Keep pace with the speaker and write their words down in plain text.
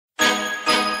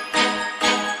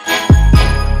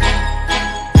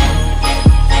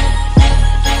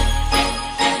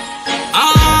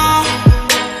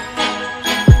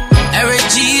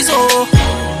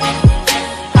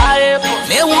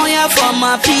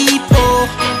people.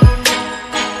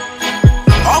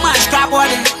 All my strap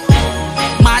body,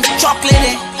 my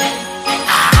chocolate.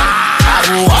 I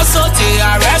will also take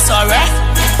a resurrect.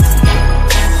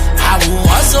 I will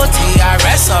also take a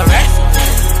resurrect.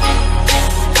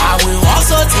 I will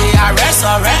also take a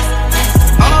resurrect.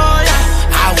 Oh yeah.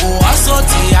 I will also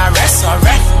take a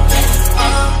resurrect.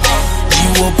 You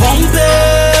will bump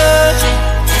it.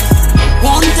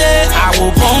 One day I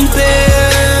will bump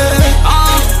it.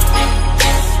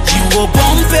 You will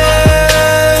bump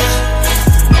it.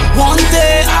 One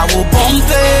day I will bump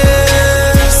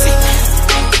it. See.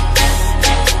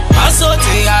 Also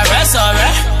take a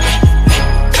resurrect.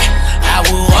 I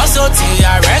will also take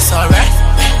a resurrect.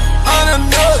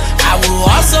 I will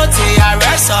also take a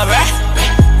resurrect.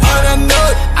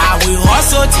 I will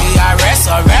also take a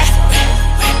resurrect.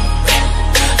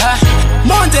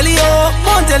 Montelio,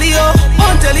 Montelio,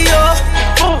 Montelio,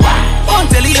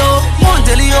 Montelio,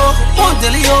 Montelio,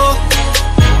 Montelio.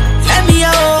 Let me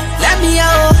out, let me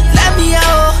out, let me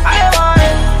out.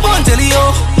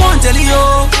 Montelio,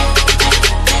 Montelio.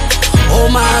 Oh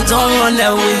man, don't run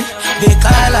away.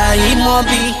 Bekala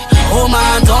imobi. Oh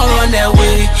man, don't run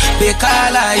away.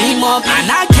 Bekala imobi.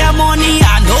 And I get money,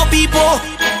 I know people.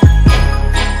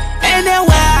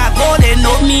 Anywhere I go, they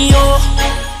know me, oh.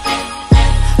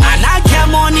 And I get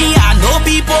money, I know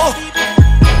people.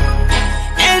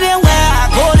 Anywhere I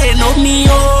go, they know me,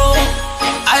 oh.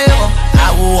 I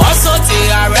will also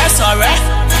take a resurrect.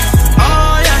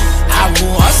 Oh yeah. I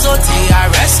will also take a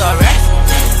resurrect.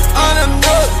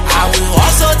 I will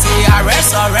also take a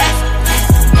resurrect.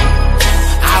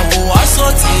 I will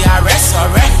also take a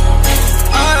resurrect.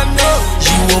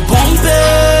 You will bump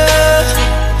it.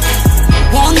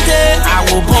 One day I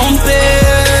will bump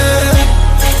it.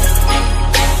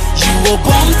 You will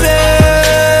bump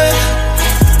it.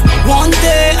 One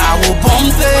day I will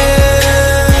bump it.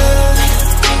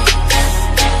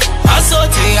 Also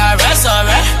take a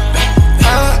resurrect.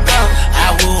 I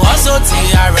will also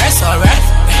take a resurrect.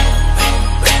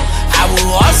 I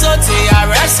will also take a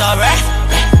resurrect.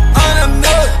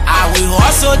 I will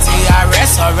also take a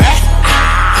resurrect.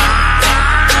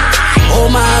 Oh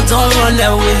man, don't run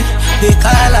away.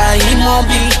 Bekala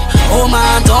imobi. Oh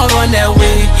man, don't run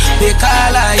away.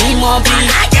 Bekala imobi.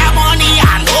 I get money,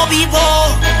 I know people.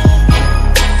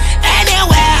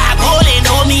 Anywhere I go, they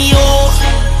know me, oh.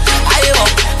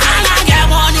 And I get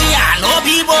money, I know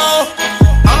people.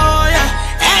 Oh yeah.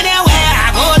 Anywhere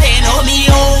I go, they know me,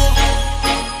 oh.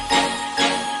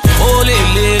 Oh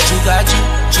lele, chukaju,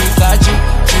 chukaju,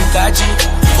 chukaju.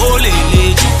 Oh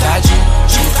lele, chukaju,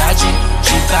 chukaju,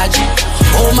 chukaju.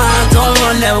 Oh man, don't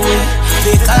run away.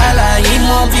 Bekala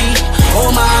imobi.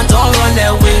 Oh man, don't run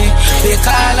away.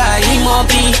 Bekala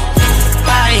imobi.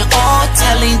 Buying all,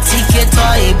 telling ticket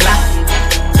or a black.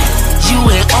 You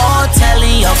ain't all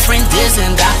telling your friend this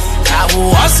and that. I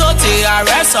will also take a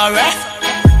resurrect.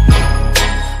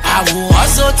 I will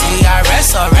also take a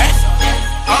resurrect.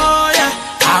 Oh yeah.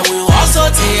 I will also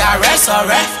take a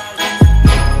resurrect.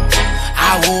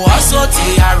 I will also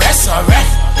take a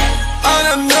resurrect.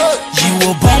 You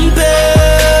will bump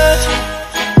it.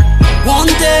 One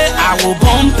day I will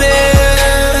bump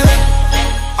it.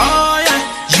 Oh yeah.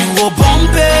 You will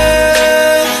bump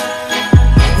it.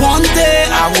 One day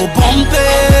I will bump it.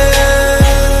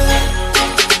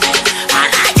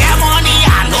 And I get money,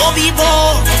 I know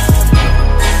people.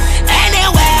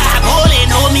 Anywhere I go, they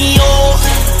know me, oh.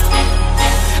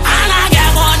 And I get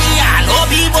money, I know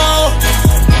people.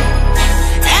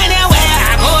 Anywhere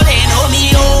I go, they know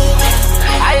me, oh.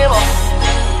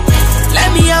 Let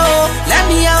me out, let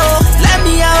me out, let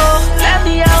me out, let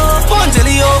me out.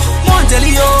 Montelio,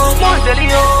 Montelio,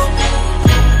 Montelio.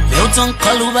 Milton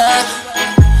Kaluba,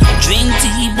 Dream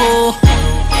Tibo,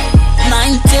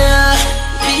 90,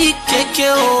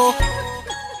 BKKO.